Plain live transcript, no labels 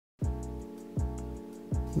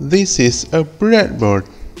This is a breadboard.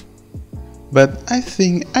 But I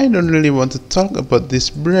think I don't really want to talk about this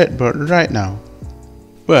breadboard right now.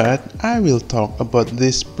 But I will talk about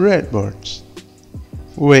these breadboards.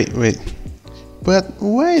 Wait. But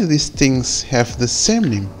why these things have the same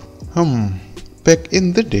name? Back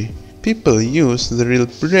in the day, people used the real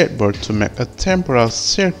breadboard to make a temporal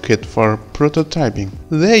circuit for prototyping.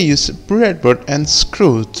 They used breadboard and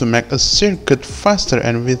screw to make a circuit faster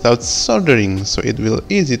and without soldering, so it will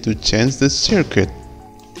easy to change the circuit.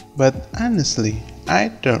 But honestly, I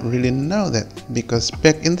don't really know that because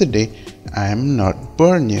back in the day, I'm not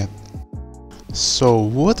born yet. So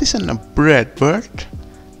what is a breadboard?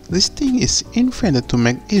 This thing is invented to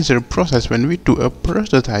make easier process when we do a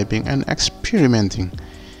prototyping and experimenting.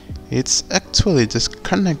 It's actually just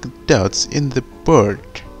connect dots in the board.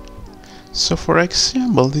 So for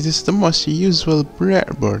example, this is the most usual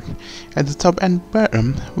breadboard. At the top and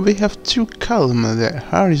bottom, we have two columns that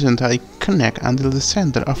horizontally connect until the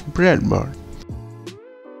center of breadboard.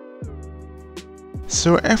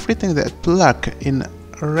 So everything that plug in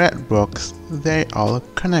a red box, they all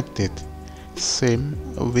connected. Same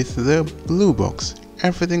with the blue box.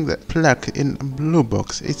 Everything that plug in a blue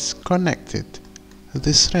box is connected.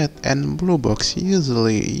 This red and blue box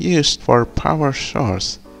usually used for power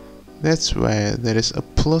source. That's why there is a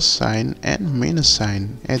plus sign and minus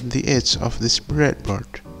sign at the edge of this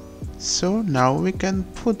breadboard. So now we can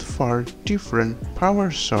put 4 different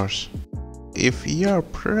power source. If your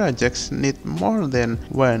projects need more than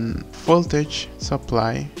one voltage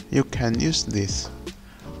supply, you can use this.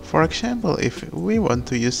 For example, if we want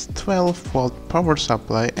to use 12 volt power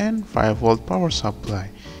supply and 5 volt power supply.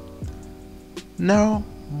 Now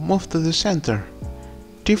move to the center.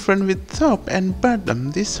 Different with top and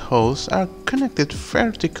bottom, these holes are connected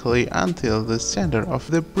vertically until the center of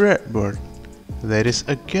the breadboard. There is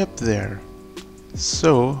a gap there.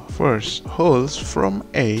 So first, holes from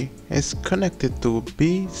A is connected to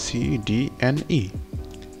B, C, D and E.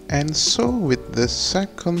 And so with the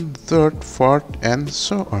second, third, fourth and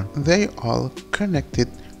so on. They all connected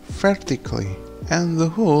vertically. And the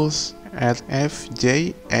holes at F,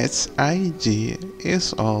 J, H, I, G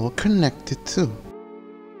is all connected too.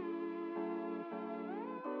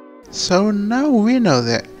 So now we know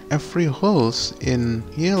that every holes in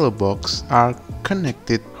yellow box are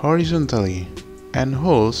connected horizontally and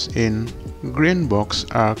holes in green box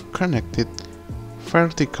are connected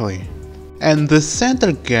vertically. And the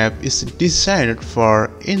center gap is designed for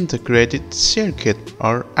integrated circuit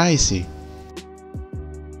or IC.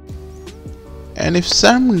 And if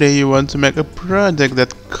someday you want to make a project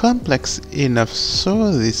that's complex enough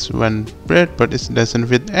so this one breadboard doesn't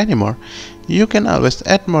fit anymore, you can always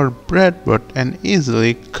add more breadboard and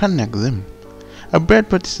easily connect them. A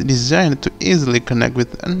breadboard is designed to easily connect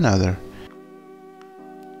with another.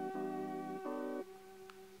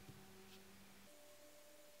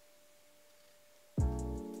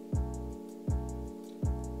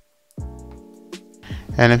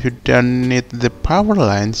 And if you don't need the power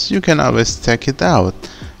lines, you can always take it out,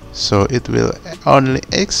 so it will only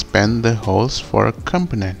expand the holes for a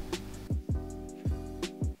component.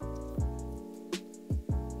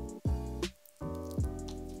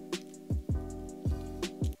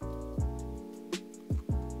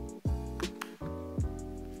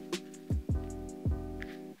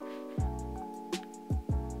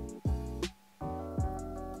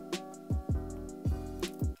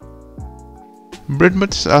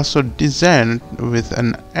 Breadboard is also designed with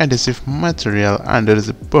an adhesive material under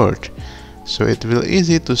the board, so it will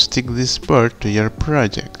easy to stick this board to your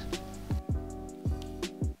project.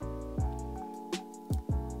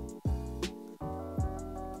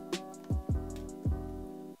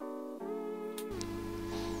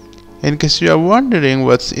 In case you are wondering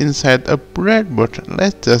what's inside a breadboard,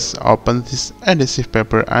 let's just open this adhesive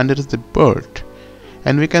paper under the board.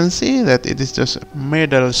 And we can see that it is just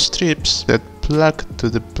metal strips that plug to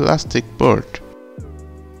the plastic board.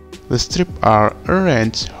 The strips are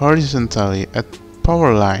arranged horizontally at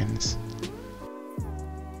power lines.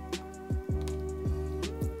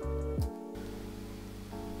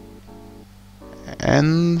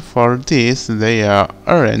 And for this, they are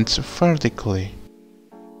arranged vertically.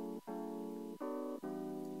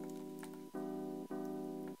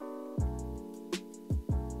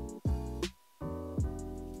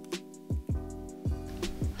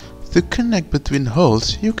 To connect between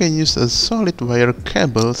holes, you can use a solid wire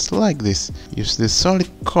cables like this. Use the solid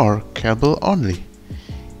core cable only.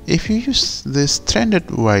 If you use the stranded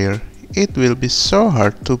wire, it will be so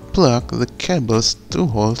hard to plug the cables to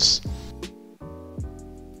holes.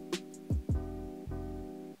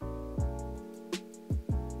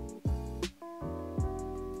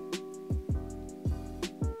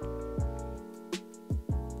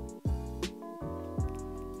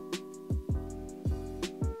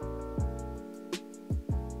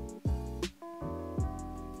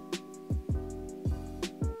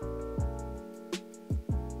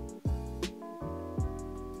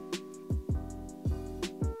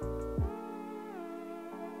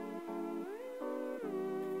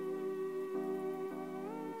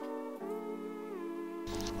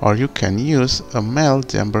 or you can use a male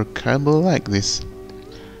jumper cable like this.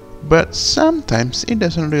 But sometimes it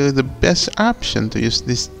isn't really the best option to use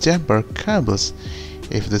these jumper cables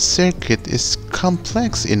if the circuit is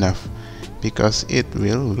complex enough, because it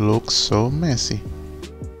will look so messy.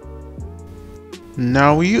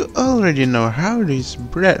 Now you already know how to use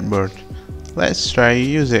breadboard. Let's try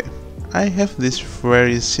use it. I have this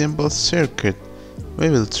very simple circuit. We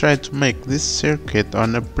will try to make this circuit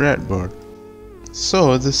on a breadboard.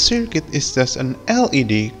 So the circuit is just an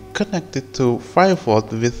LED connected to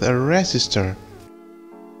 5V with a resistor.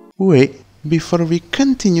 Wait, before we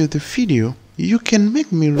continue the video, you can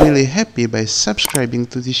make me really happy by subscribing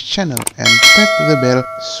to this channel and tap the bell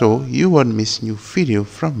so you won't miss new video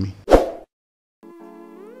from me.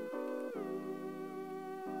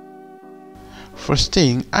 First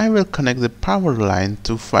thing, I will connect the power line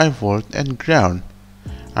to 5V and ground.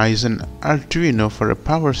 I use an Arduino for a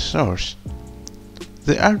power source.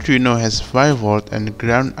 The Arduino has 5V and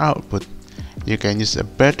ground output. You can use a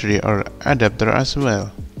battery or adapter as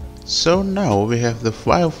well. So now we have the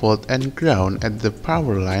 5V and ground at the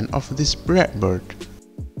power line of this breadboard.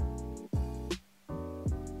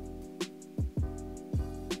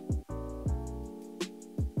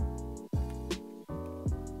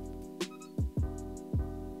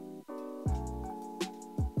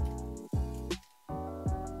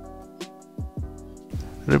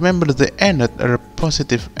 Remember, the anode or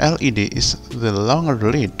positive LED is the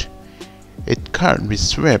longer lead. It can't be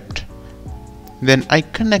swapped. Then I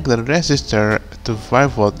connect the resistor to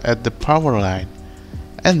 5V at the power line,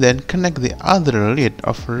 and then connect the other lead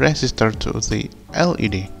of resistor to the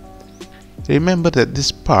LED. Remember that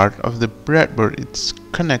this part of the breadboard is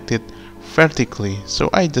connected vertically, so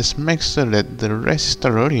I just make sure that the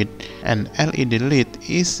resistor lead and LED lead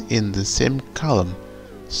is in the same column,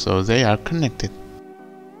 so they are connected.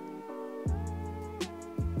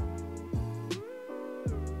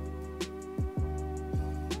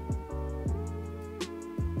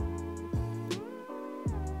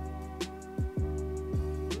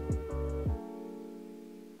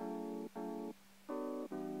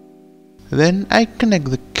 Then I connect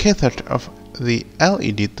the cathode of the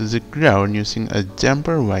LED to the ground using a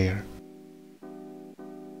jumper wire.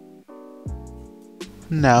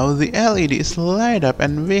 Now the LED is light up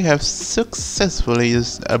and we have successfully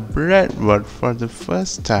used a breadboard for the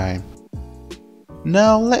first time.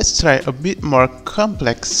 Now let's try a bit more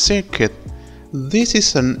complex circuit. This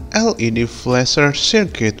is an LED flasher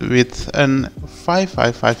circuit with an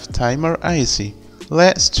 555 timer IC.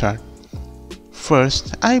 Let's start.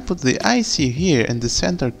 First, I put the IC here in the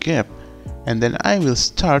center gap, and then I will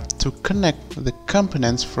start to connect the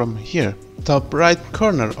components from here. Top right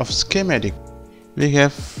corner of schematic, we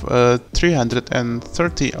have a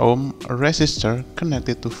 330 ohm resistor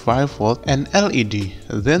connected to 5V and LED,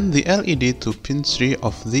 then the LED to pin 3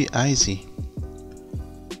 of the IC.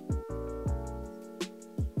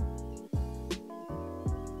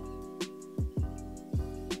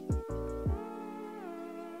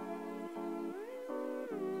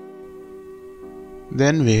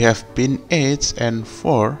 Then we have pin 8 and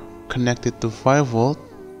 4 connected to 5V.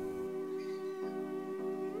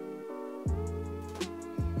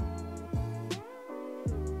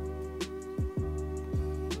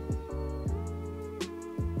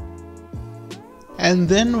 And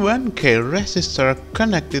then 1K resistor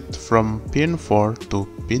connected from pin 4 to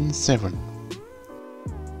pin 7.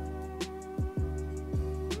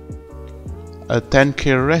 A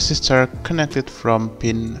 10K resistor connected from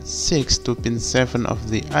pin 6 to pin 7 of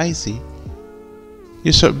the IC.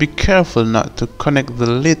 You should be careful not to connect the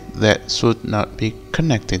lead that should not be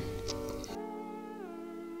connected.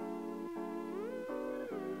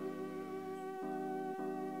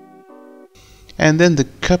 And then the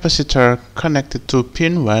capacitor connected to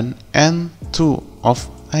pin 1 and 2 of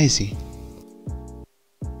IC.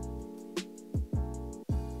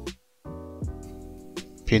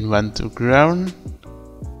 Pin 1 to ground,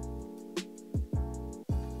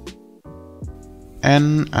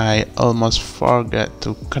 and I almost forgot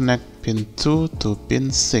to connect pin 2 to pin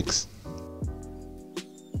 6.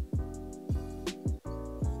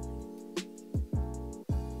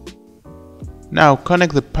 Now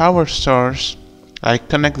connect the power source. I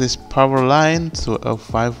connect this power line to a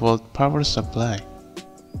 5V power supply.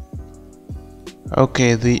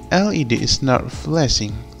 Okay, the LED is not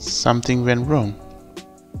flashing, something went wrong.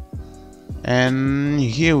 And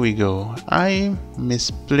here we go, I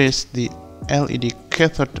misplaced the LED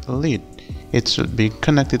cathode lead. It should be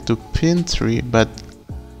connected to pin 3, but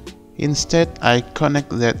instead I connect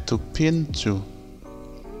that to pin 2.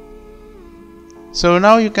 So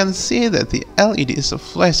now you can see that the LED is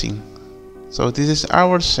flashing. So this is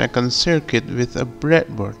our second circuit with a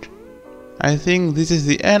breadboard. I think this is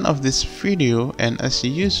the end of this video, and as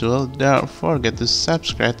usual, don't forget to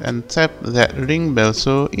subscribe and tap that ring bell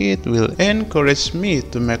so it will encourage me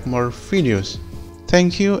to make more videos.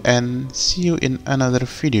 Thank you and see you in another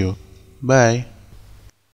video. Bye.